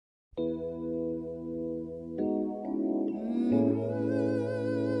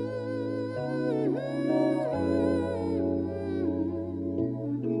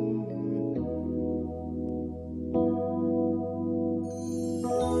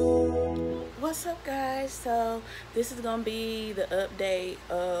What's up, guys? So this is gonna be the update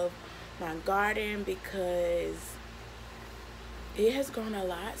of my garden because it has grown a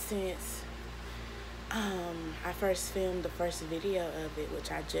lot since I first filmed the first video of it,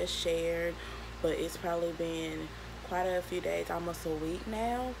 which I just shared, but it's probably been quite a few days, almost a week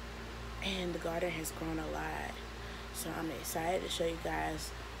now, and the garden has grown a lot. So I'm excited to show you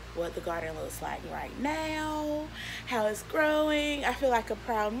guys what the garden looks like right now, how it's growing. I feel like a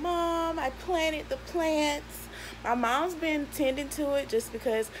proud mom. I planted the plants. My mom's been tending to it just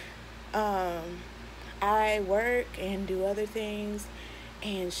because I work and do other things,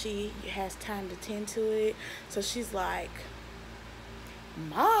 and she has time to tend to it. So she's like,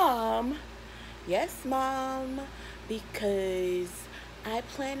 Mom, yes, Mom, because I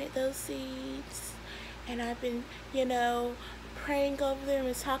planted those seeds and I've been, praying over them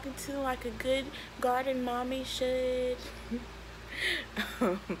and talking to them like a good garden mommy should.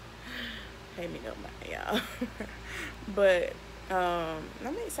 Pay me no money, y'all. But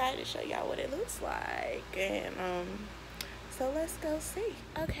I'm excited to show y'all what it looks like, and so let's go see.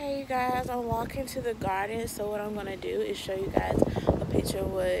 Okay, you guys, I'm walking to the garden. So what I'm gonna do is show you guys a picture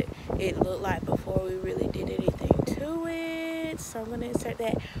of what it looked like before we really did anything to it. So I'm gonna insert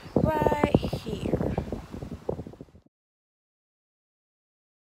that right here.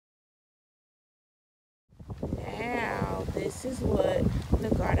 Now this is what the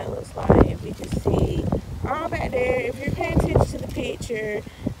garden looks like. If you can see all back there, if you're paying attention to the picture,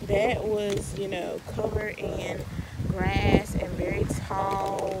 that was, covered in grass and very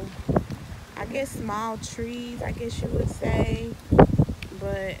tall, I guess small trees, I guess you would say.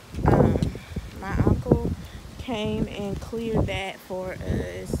 But my uncle came and cleared that for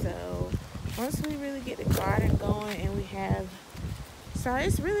us. So once we really get the garden going and we have, so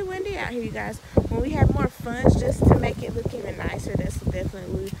it's really windy out here, you guys. When we have more funds just to make it look even nicer, that's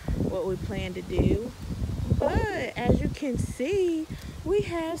definitely what we plan to do. But as you can see, we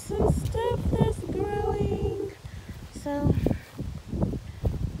have some stuff that's growing. So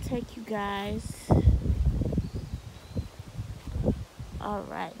take you guys. All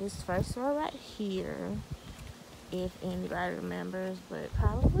right, this first one right here, if anybody remembers, but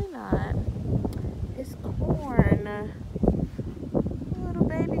probably not, it's corn. Little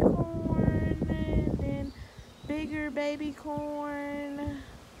baby corn, and then bigger baby corn,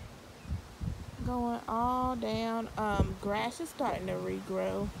 going all down. Grass is starting to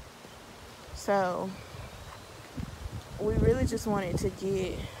regrow, so we really just wanted to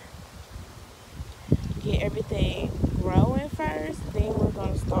get everything growing first, then we're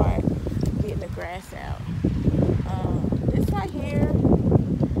gonna start getting the grass out. This right here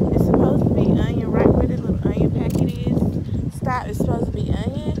is supposed to be onion, right where the little onion packet is. Stop, it's supposed to be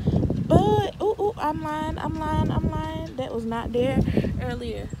onion, but ooh, I'm lying. That was not there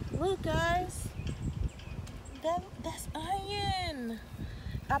earlier. Look, guys, that's onion.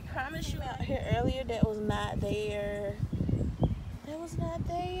 I promise you, out here earlier, that was not there. That was not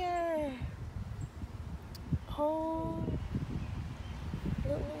there. Oh,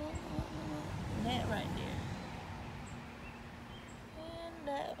 look, that right there. And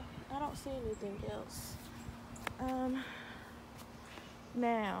that, I don't see anything else.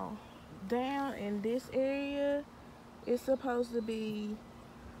 Now, down in this area, it's supposed to be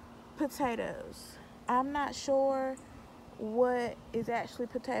potatoes. I'm not sure what is actually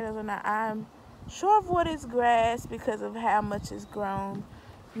potatoes or not. I'm sure of what is grass because of how much it's grown.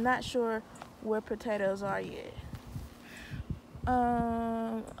 I'm not sure where potatoes are yet.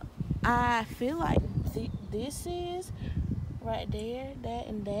 I feel like this is right there, that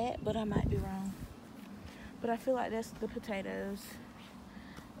and that, but I might be wrong. But I feel like that's the potatoes.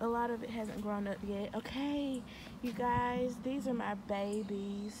 A lot of it hasn't grown up yet. Okay, you guys, these are my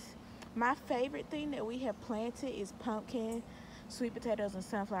babies. My favorite thing that we have planted is pumpkin, sweet potatoes, and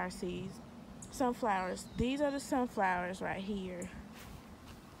sunflower seeds. Sunflowers. These are the sunflowers right here.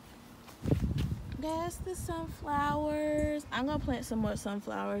 That's the sunflowers. I'm gonna plant some more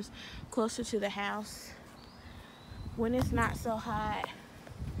sunflowers closer to the house when it's not so hot.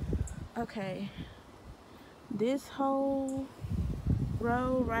 Okay, this whole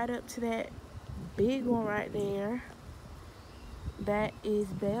row right up to that big one right there, that is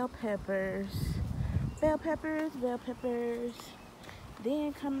bell peppers. Bell peppers.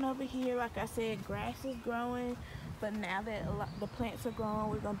 Then coming over here, like I said, grass is growing, but now that the plants are growing,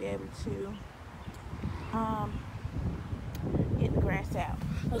 we're gonna be able to get the grass out.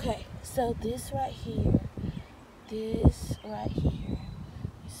 Okay, so this right here, you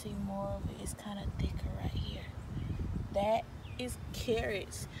see more of it, it's kind of thicker right here. That is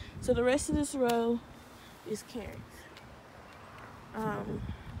carrots. So the rest of this row is carrots.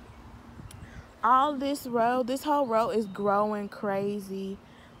 all this row, this whole row is growing crazy.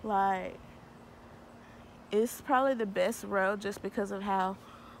 Like, it's probably the best row just because of how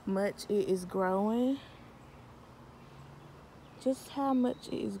much it is growing. Just how much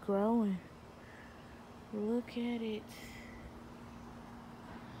it is growing. Look at it.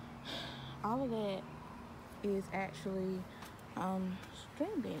 All of that is actually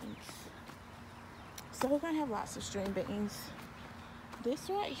string beans. So we're gonna have lots of string beans. This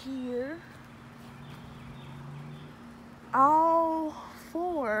right here, all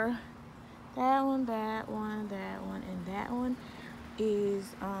four, that one, that one, that one, and that one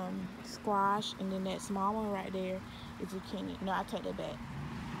is squash, and then that small one right there is zucchini. No, I take that back.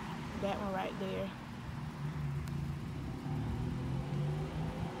 That one right there.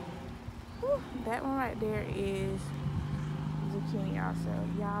 Whew, that one right there is zucchini also.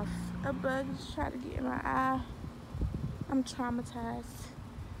 Y'all, a bug just tried to get in my eye. I'm traumatized.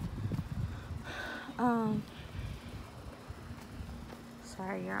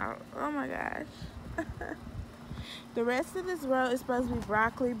 Sorry y'all. Oh my gosh. The rest of this row is supposed to be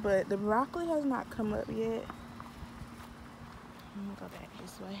broccoli, but the broccoli has not come up yet. I'm gonna go back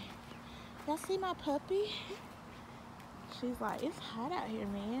this way. Y'all see my puppy? She's like, it's hot out here,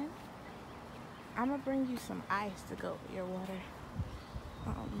 man. I'm gonna bring you some ice to go with your water.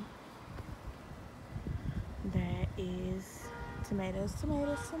 That is tomatoes,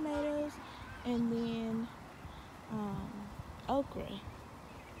 tomatoes, tomatoes, and then okra.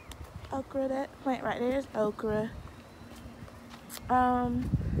 Okra, that plant right there is okra.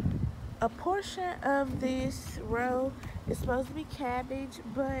 A portion of this row is supposed to be cabbage,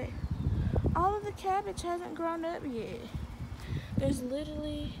 but all of the cabbage hasn't grown up yet. There's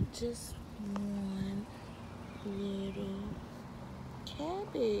literally just one little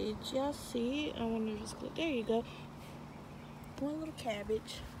cabbage. Y'all see it? I wonder if it's good. There you go. One little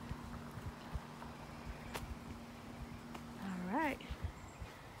cabbage. Alright.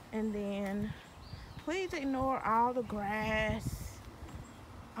 And then please ignore all the grass.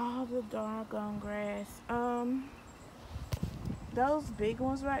 All the doggone grass. Those big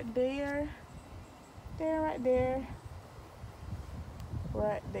ones right there. Right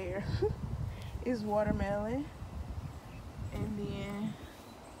there is watermelon. And then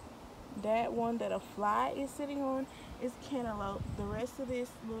that one that a fly is sitting on is cantaloupe. The rest of this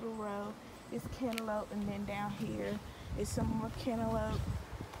little row is cantaloupe, and then down here is some more cantaloupe.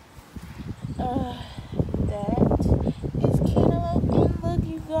 That is cantaloupe, and look,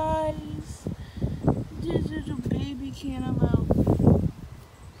 you guys, this is a baby cantaloupe.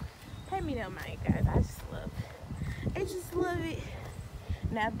 Pay me no mind, guys. I just love it.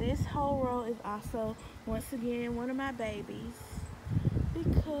 Now this whole row is also, once again, one of my babies,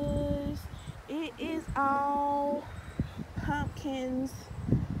 because it is all pumpkins.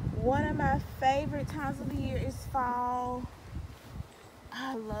 One of my favorite times of the year is fall.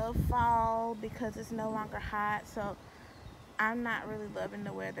 I love fall because it's no longer hot, so I'm not really loving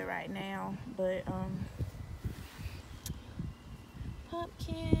the weather right now, but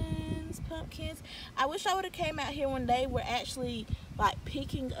pumpkins. I wish I would have came out here when they were actually like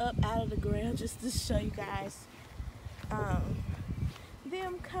picking up out of the ground, just to show you guys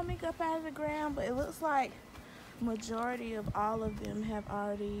them coming up out of the ground, but it looks like majority of all of them have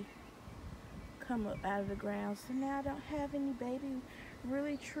already come up out of the ground, so now I don't have any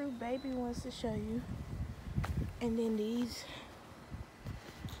really true baby ones to show you. And then these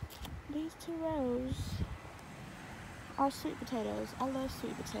two rows are sweet potatoes. I love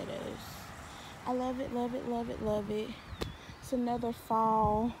sweet potatoes. I love it, love it, love it, love it. It's another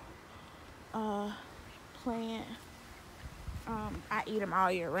fall plant. I eat them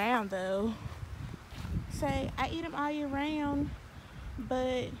all year round though. I eat them all year round,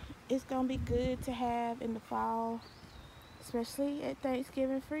 but it's gonna be good to have in the fall, especially at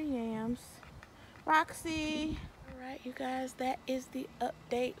Thanksgiving for yams. Roxy. All right, you guys, that is the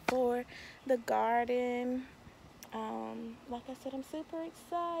update for the garden. Like I said, I'm super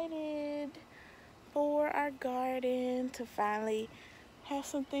excited for our garden to finally have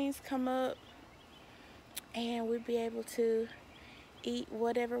some things come up and we'll be able to eat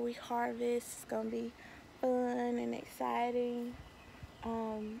whatever we harvest. It's gonna be fun and exciting.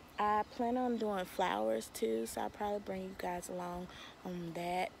 I plan on doing flowers too, so I'll probably bring you guys along on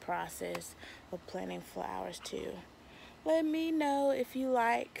that process of planting flowers too. Let me know if you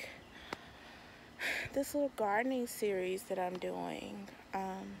like this little gardening series that I'm doing,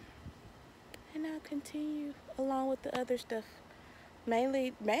 and I'll continue along with the other stuff.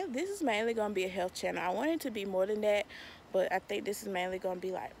 Mainly this is mainly gonna be a health channel. I want it to be more than that, but I think this is mainly gonna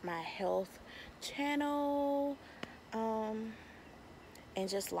be like my health channel. and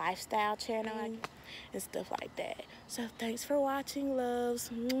just lifestyle channel and stuff like that. So thanks for watching, loves.